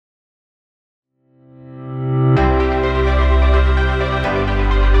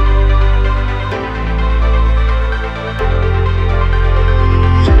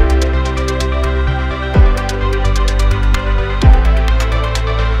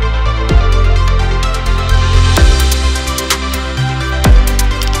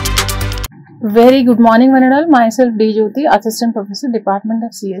Very good morning, one and all. Myself D.Jyothi, Assistant Professor, Department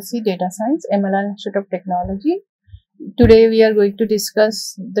of CSC, Data Science, MLR Institute of Technology. Today we are going to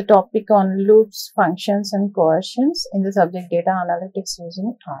discuss the topic on loops, functions and coercions in the subject data analytics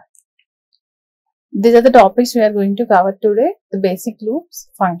using R. These are the topics we are going to cover today. The basic loops,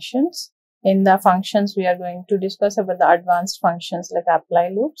 functions. In the functions we are going to discuss about the advanced functions like apply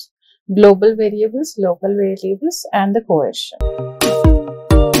loops, global variables, local variables and the coercion.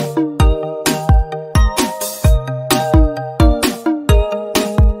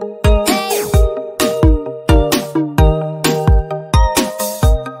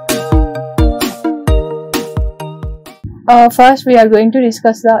 First, we are going to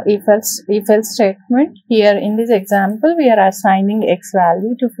discuss the if-else statement. Here in this example, we are assigning x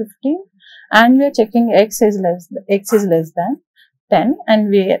value to 15 and we are checking x is less than 10 and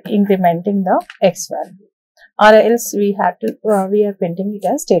we are incrementing the x value. Or else we are printing it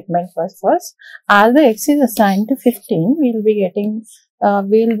as statement first. As the x is assigned to 15, we will be getting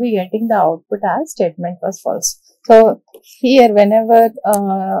the output as statement false. So here, whenever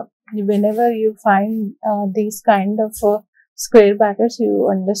you find these kind of square brackets, you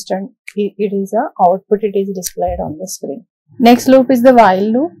understand it is a output, it is displayed on the screen. Next loop is the while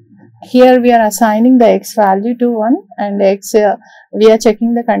loop. Here we are assigning the x value to 1 and we are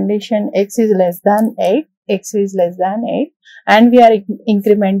checking the condition x is less than 8, and we are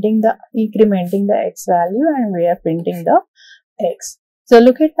incrementing the x value and we are printing the x. So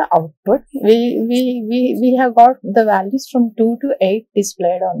look at the output. We have got the values from 2 to 8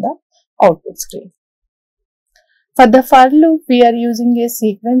 displayed on the output screen. For the for loop, we are using a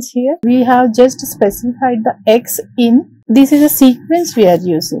sequence here. We have just specified the x in. This is a sequence we are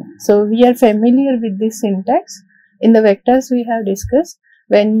using. So we are familiar with this syntax. In the vectors we have discussed,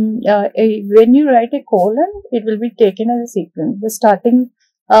 when you write a colon, it will be taken as a sequence. The starting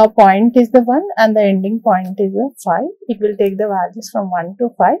point is the 1 and the ending point is the 5. It will take the values from 1 to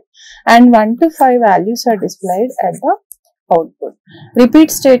 5 and 1 to 5 values are displayed at the output. Repeat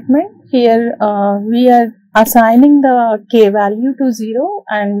statement. Here we are assigning the k value to 0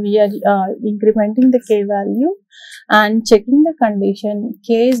 and we are incrementing the k value and checking the condition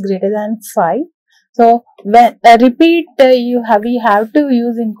k is greater than 5. So when repeat we have to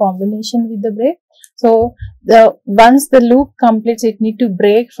use in combination with the break. So once the loop completes, it need to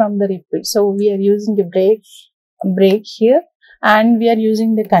break from the repeat. So we are using the break here and we are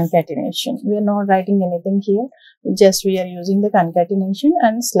using the concatenation. We are not writing anything here. Just we are using the concatenation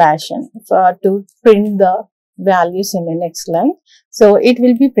and /n to print the values in the next line. So it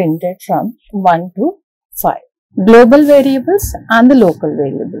will be printed from 1 to 5. Global variables and the local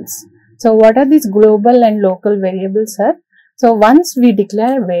variables. So what are these global and local variables, sir? So once we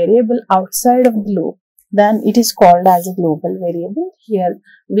declare a variable outside of the loop, then it is called as a global variable. Here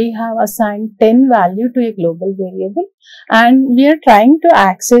we have assigned 10 value to a global variable and we are trying to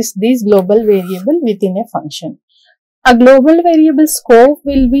access this global variable within a function. A global variable scope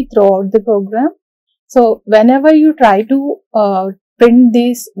will be throughout the program. So whenever you try to print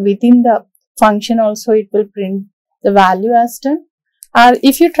this within the function also, it will print the value as 10. Or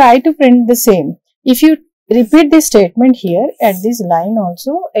if you try to print the same, if you repeat this statement here at this line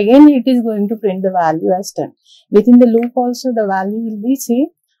also, again it is going to print the value as 10. Within the loop also the value will be same.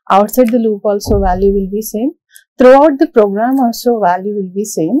 Outside the loop also value will be same. Throughout the program also value will be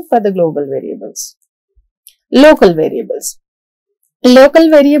same for the global variables. Local variables. Local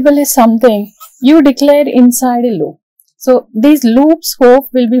variable is something you declare inside a loop. So this loop scope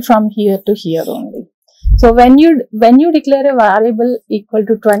will be from here to here only. So when you declare a variable equal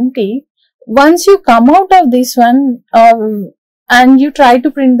to 20, once you come out of this one and you try to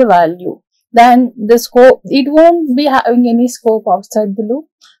print the value, then the scope, it won't be having any scope outside the loop.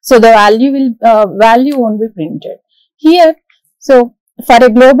 So the value won't be printed here. So for a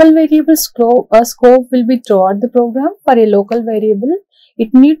global variable, a scope will be throughout the program. For a local variable,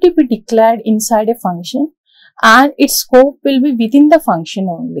 it need to be declared inside a function and its scope will be within the function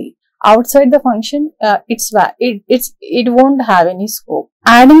only. Outside the function, it won't have any scope.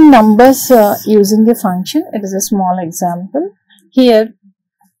 Adding numbers using a function, it is a small example. Here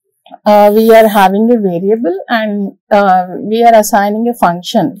we are having a variable and we are assigning a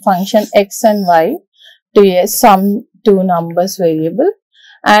function x and y to a sum two numbers variable,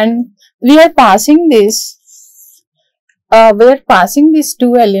 and we are passing this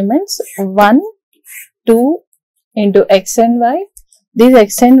two elements 1, 2 into x and y. This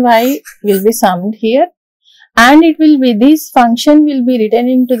x and y will be summed here and it will be, this function will be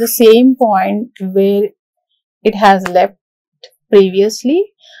returning to the same point where it has left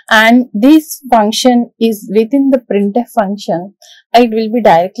previously and this function is within the printf function, it will be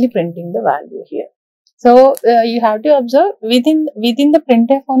directly printing the value here. So you have to observe within the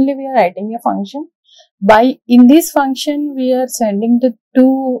printf only we are writing a function. In this function we are sending the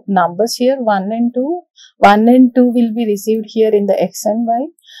two numbers here, 1 and 2. 1 and 2 will be received here in the x and y,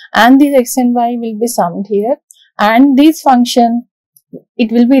 and these x and y will be summed here, and this function,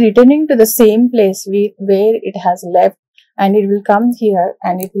 it will be returning to the same place where it has left, and it will come here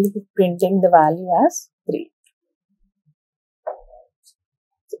and it will be printing the value as 3.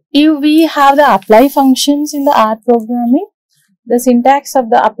 If we have the apply functions in the R programming, the syntax of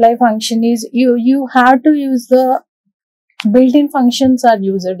the apply function is you have to use the built-in functions or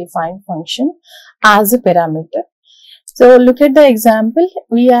user-defined function as a parameter. So look at the example.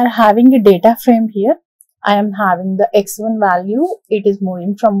 We are having a data frame here. I am having the x1 value, it is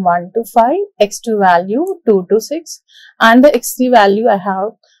moving from 1 to 5, x2 value 2 to 6, and the x3 value I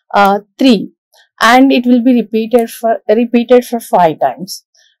have 3, and it will be repeated for 5 times.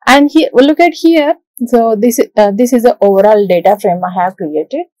 And here, look at here. So this is the overall data frame I have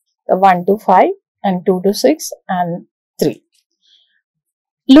created, the 1 to 5 and 2 to 6 and 3.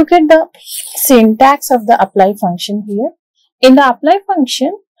 Look at the syntax of the apply function here. In the apply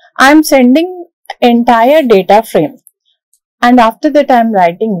function, I am sending entire data frame, and after that I am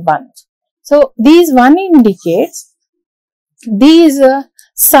writing 1. So these 1 indicates these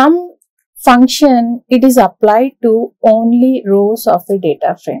some function, it is applied to only rows of a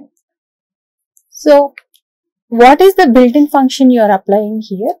data frame. So what is the built-in function you are applying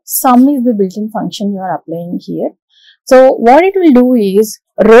here? Sum is the built-in function you are applying here. So what it will do is,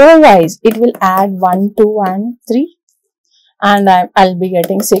 row wise it will add 1, 2 and 3, and I'll be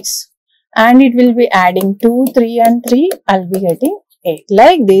getting 6, and it will be adding 2, 3 and 3, I'll be getting 8.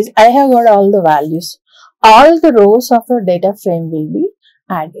 Like this, I have got all the values. All the rows of a data frame will be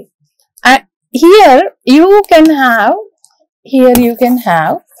added. And here you can have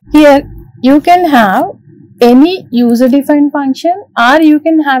any user-defined function, or you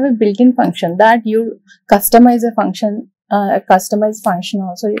can have a built-in function that you customize a function. Customized function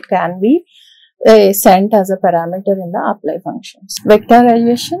also it can be sent as a parameter in the apply functions.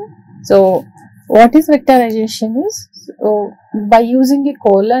 Vectorization. So what is vectorization is, so by using a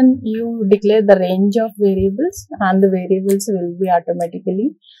colon you declare the range of variables, and the variables will be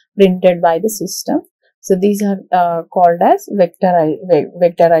automatically printed by the system. So these are called as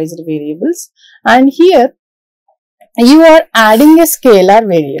vectorized variables, and here you are adding a scalar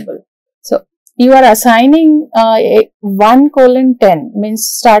variable. So you are assigning 1:10, means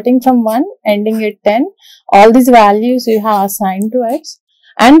starting from 1 ending at 10, all these values you have assigned to x,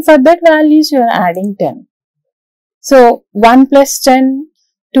 and for that values you are adding 10. So 1 plus 10,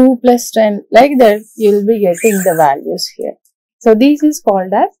 2 plus 10, like that you will be getting the values here. So this is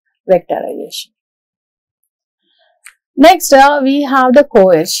called as vectorization. Next we have the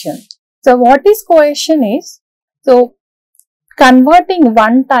coercion. So what is coercion is, so converting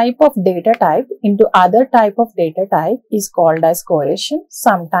one type of data type into other type of data type is called as coercion.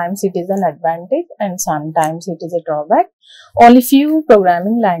 Sometimes it is an advantage and sometimes it is a drawback. Only few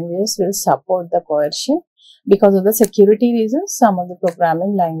programming languages will support the coercion. Because of the security reasons, some of the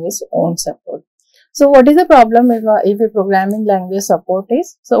programming languages won't support. So what is the problem if a programming language support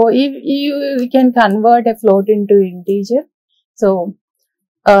is? So if you can convert a float into integer, so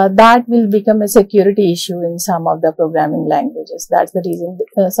that will become a security issue in some of the programming languages. That's the reason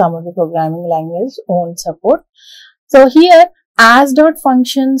some of the programming languages won't support. So here as dot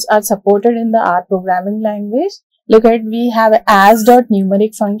functions are supported in the R programming language. Look at, we have a as dot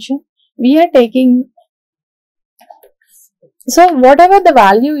numeric function. We are taking, so whatever the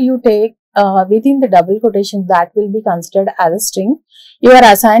value you take within the double quotation, that will be considered as a string. You are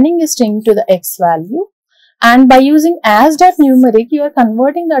assigning a string to the x value, and by using as dot numeric, you are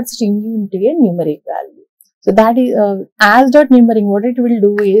converting that string into a numeric value. So that is as dot numeric. What it will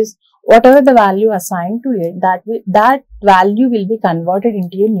do is, whatever the value assigned to it, that value will be converted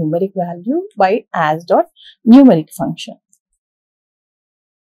into a numeric value by as dot numeric function.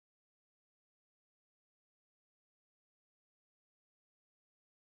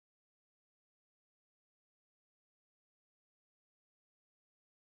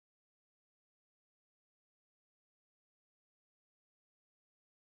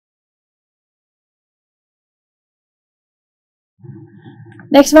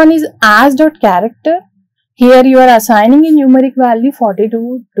 Next one is as dot character. Here you are assigning a numeric value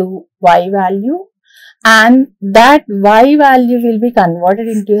 42 to y value, and that y value will be converted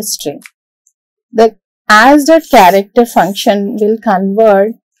into a string. The as dot character function will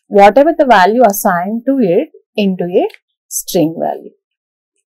convert whatever the value assigned to it into a string value.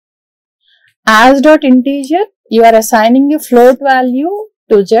 as dot integer, you are assigning a float value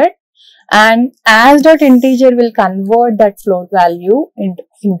to z, and as dot integer will convert that float value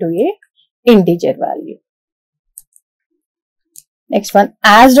into a integer value. Next one,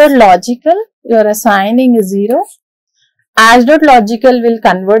 as dot logical, you are assigning a 0. As dot logical will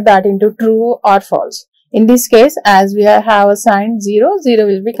convert that into true or false. In this case, as we have assigned 0, 0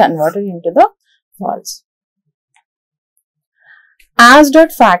 will be converted into the false. As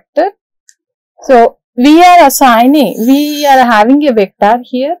dot factor, so we are having a vector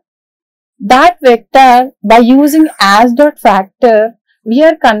here. That vector, by using as dot factor, we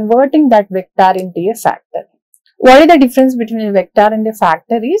are converting that vector into a factor. What is the difference between a vector and a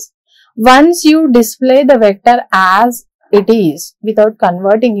factor is, once you display the vector as it is without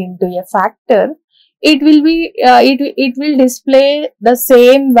converting into a factor, it will be it will display the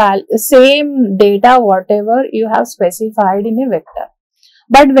same data whatever you have specified in a vector.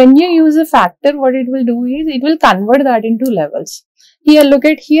 But when you use a factor, what it will do is it will convert that into levels. Here, look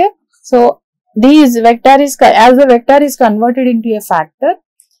at here. So as the vector is converted into a factor,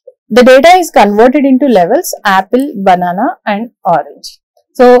 the data is converted into levels: apple, banana, and orange.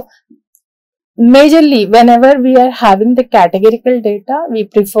 So majorly, whenever we are having the categorical data, we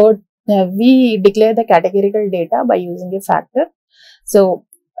declare the categorical data by using a factor. So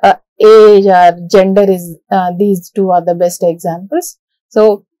age or gender is these two are the best examples.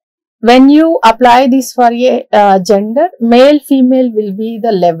 So when you apply this for a gender, male, female will be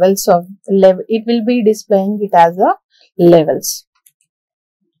the levels of level. It will be displaying it as a levels.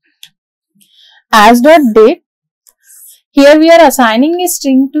 As dot date, here we are assigning a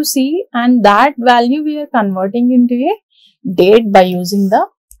string to C, and that value we are converting into a date by using the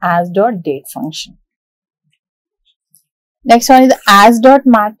as dot date function. Next one is as dot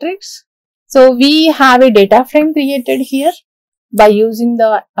matrix. So we have a data frame created here by using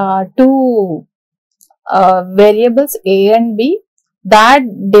the two variables A and B. That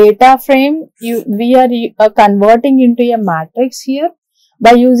data frame we are converting into a matrix here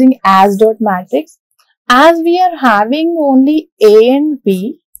by using as dot matrix. As we are having only A and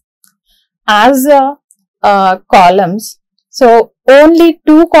B as columns, so only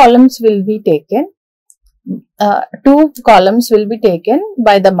two columns will be taken. Two columns will be taken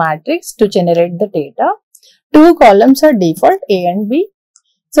by the matrix to generate the data. Two columns are default, A and B.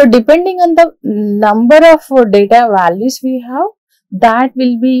 So depending on the number of data values we have, that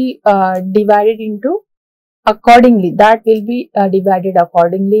will be divided into accordingly. That will be divided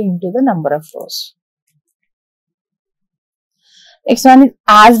accordingly into the number of rows. Next one is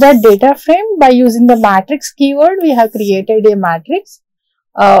as that data frame. By using the matrix keyword, we have created a matrix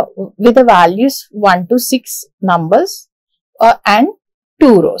with the values 1 to 6 numbers and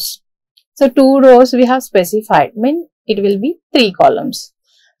 2 rows. So 2 rows we have specified, mean it will be 3 columns.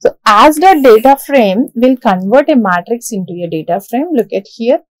 So as the data frame will convert a matrix into a data frame. Look at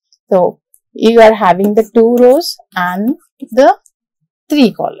here. So you are having the 2 rows and the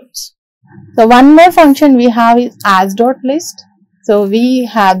 3 columns. So one more function we have is as dot list. So we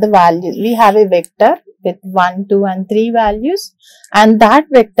have the values. We have a vector with 1, 2 and 3 values, and that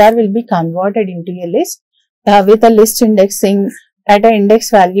vector will be converted into a list with a list indexing. At an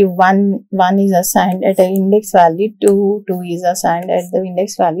index value 1 is assigned, at an index value 2 is assigned, at the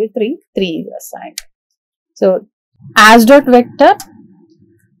index value 3 is assigned. So as dot vector,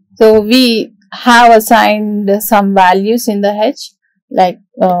 so we have assigned some values in the H, like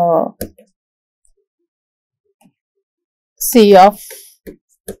C of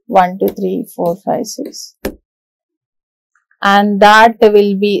 1, 2, 3, 4, 5, 6, and that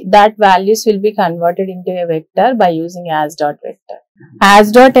values will be converted into a vector by using as dot vector.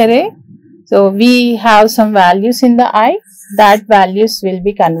 As dot array, so we have some values in the I, that values will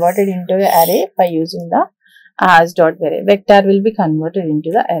be converted into an array by using the as dot array. Vector will be converted into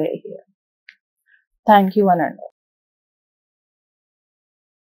the array here. Thank you, one and all.